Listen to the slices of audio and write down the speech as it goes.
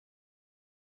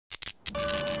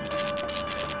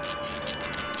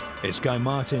It's Guy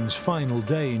Martin's final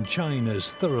day in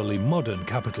China's thoroughly modern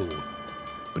capital,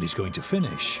 but he's going to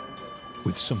finish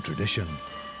with some tradition.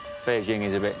 Beijing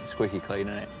is a bit squeaky clean,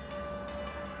 isn't it?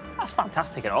 That's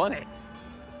fantastic and all, isn't it?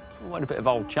 We want a bit of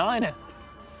old China.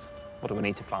 What do we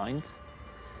need to find?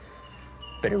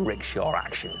 Bit of rickshaw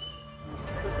action.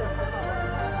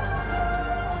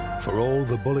 For all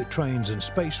the bullet trains and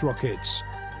space rockets,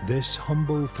 this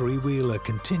humble three-wheeler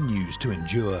continues to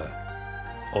endure,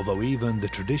 although even the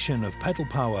tradition of pedal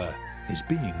power is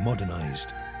being modernised.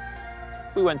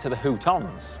 We went to the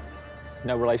Hutons,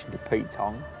 no relation to Pete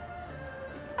Tong.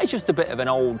 It's just a bit of an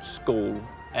old school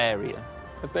area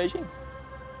of Beijing.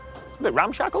 It's a bit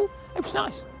ramshackle, it was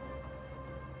nice.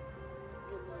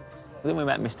 Then we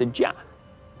met Mr. Jia.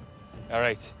 All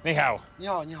right, 你好。你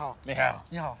好，你好。你好。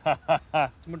你好。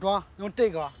怎么装？用这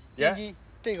个电机，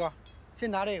这个，先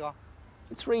拿这个。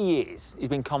For 3 years, he's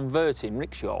been converting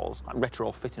rickshaws, like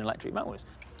retrofitting electric motors.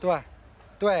 对，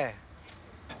对，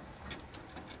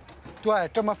对，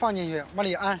这么放进去，往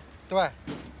里安，对。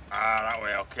Ah, that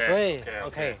way, okay. 对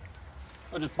 ，OK。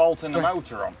 We're just bolting the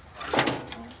motor on.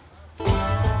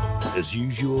 As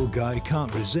usual, Guy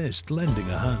can't resist lending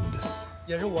a hand.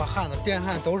 也是我焊的，电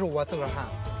焊都是我自个儿焊。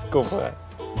It's good work.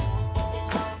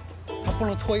 它不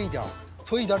能搓一点，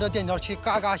搓一点这电条器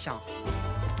嘎嘎响，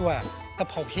对，它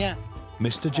跑偏。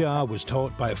 Mr. Jia was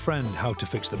taught by a friend how to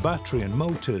fix the battery and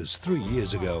motors 3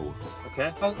 years ago.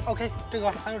 Okay. OK， 这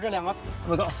个还有这两个。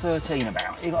 We've got 13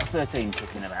 about. You got 13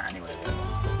 kicking about anyway.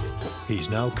 He's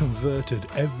now converted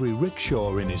every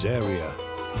rickshaw in his area.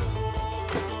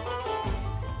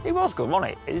 It was good,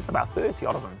 wasn't it? It's about 30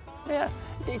 odd of them. Yeah,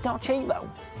 it's not cheap though.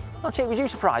 Not cheap. Was you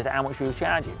surprised at how much we were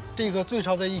charging? 这个最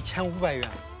少得1500元。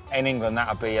 In England,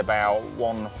 that'd be about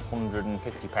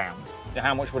 £150.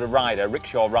 How much would a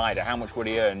rickshaw rider, how much would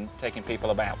he earn taking people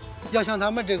about? 要像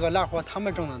他们这个拉活，他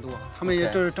们挣得多，他们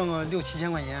也就是挣个6、7千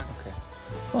块钱。 Okay.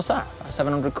 What's that? About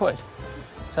 700 quid?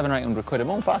 700 or 800 quid a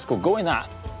month. That's good going, that.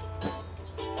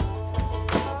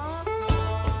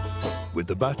 With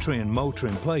the battery and motor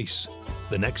in place,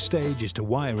 the next stage is to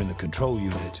wire in the control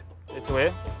unit. It's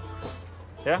here?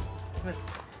 Yeah?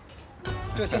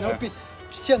 这线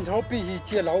头必须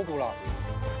接牢固了。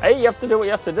 Hey, you have to do what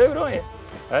you have to do, don't you?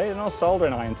 Hey, there's no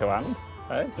soldering iron to hand.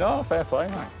 Hey, no, fair play,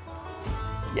 mate.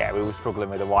 Yeah, we were struggling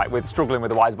with the white. We were struggling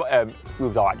with the whites, but we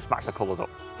was all right. Just match the colours up.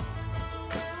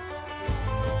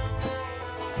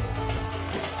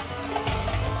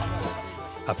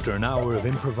 After an hour of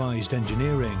improvised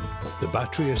engineering, the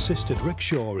battery-assisted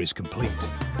rickshaw is complete.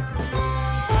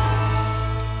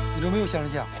 你有没有显示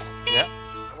器啊？ Yeah.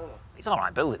 It's all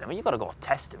right building them. You've got to go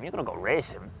test them. You've got to go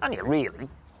race them. And you really.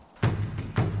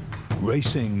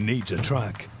 Racing needs a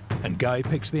track, and Guy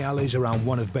picks the alleys around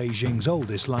one of Beijing's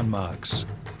oldest landmarks,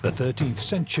 the 13th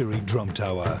century Drum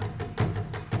Tower.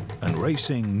 And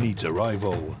racing needs a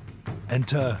rival.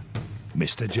 Enter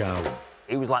Mr. Zhao.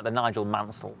 He was like the Nigel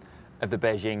Mansell of the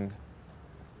Beijing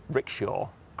rickshaw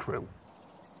crew.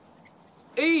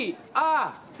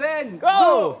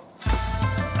 1、2、3、Go!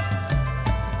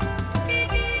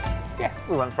 Yeah,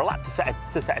 we went for a lap to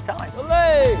set a time.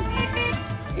 Olé!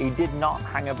 He did not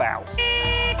hang about.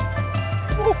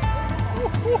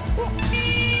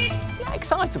 Yeah,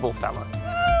 excitable fella.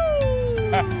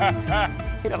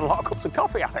 He'd had a lot of cups of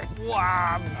coffee, I think.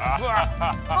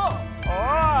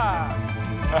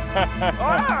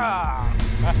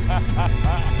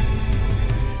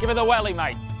 Give it the welly,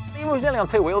 mate. He was nearly on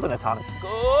 2 wheels in a time.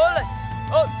 Good!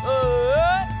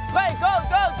 Play, go,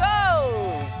 go, go!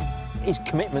 His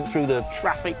commitment through the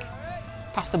traffic,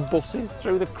 past the buses,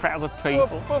 through the crowds of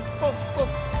people. Bloody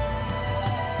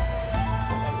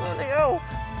hell.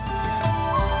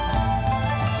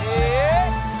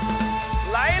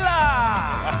 Laila!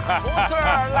 Motor,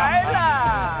 Laila!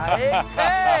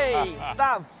 Hey,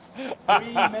 stop! 3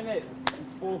 minutes and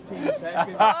 14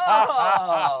 seconds.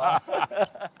 Oh.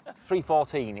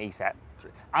 3:14 he set,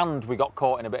 and we got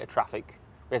caught in a bit of traffic.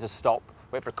 We had to stop,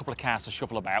 wait for a couple of cars to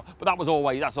shuffle about. But that's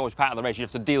always part of the race. You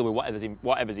have to deal with whatever's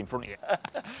in front of you.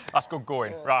 That's good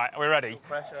going. Right, are we ready?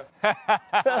 Pressure.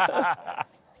 I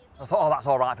thought, oh, that's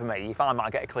all right for me. If I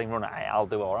might get a clean run at it, I'll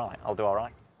do all right. I'll do all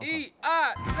right.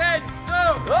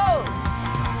 1、2、3、go!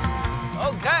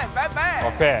 Okay, bang, bang.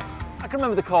 Okay. I can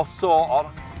remember the course sort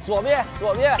of. 左边，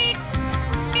左边。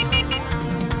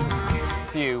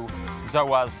 Few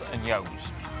Zoas and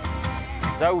Yos.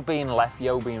 Zo being left,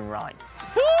 Yo being right.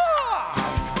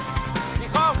 You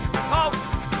come.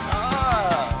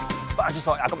 But I just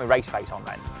thought I got my race face on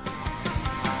then.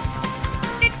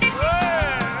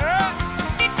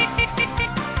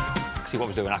 See what I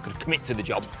was doing, I could commit to the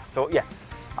job. So yeah,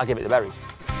 I'll give it the berries.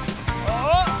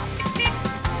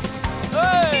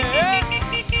 Hey!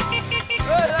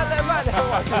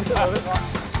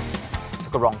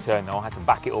 Took a wrong turn though, I had to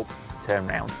back it up, turn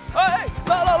round. Hey,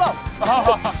 look.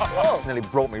 Nearly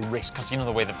broke my wrist because you know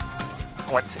the way that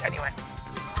I went to anyway.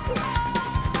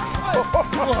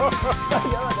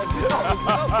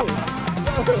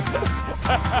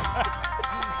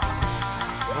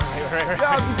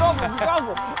 Ja, be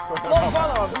careful. Long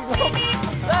follow, be careful.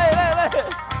 Lei.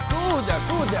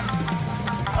 Good.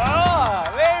 Ah,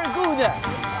 very good.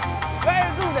 Go.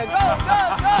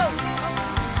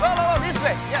 Go, this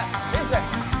way. Yeah, this way.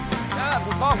 Yeah,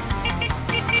 be careful.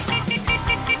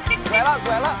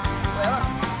 拐了。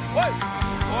喂，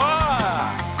哇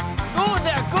 ，good.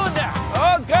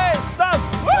 Okay, stop.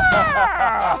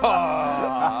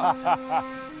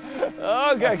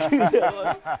 Okay, good.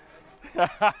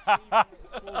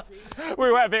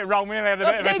 We went a bit wrong, we only had a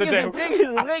bit of it to do.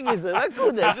 That's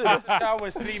good. That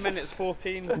was 3 minutes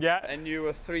 14. Yeah. And you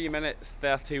were 3 minutes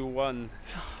 31.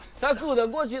 That's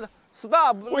good. 过去的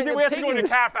stop. We had to go in the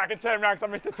car park and turn around because I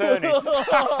missed a turning.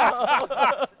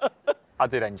 I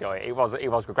did enjoy it. It was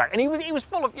good crack, and he was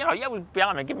full of, he was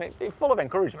behind me, giving me full of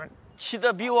encouragement. 骑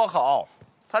得比我好，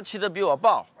他骑得比我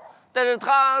棒，但是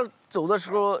他走的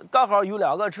时候刚好有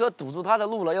2个车堵住他的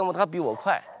路了，要么他比我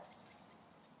快。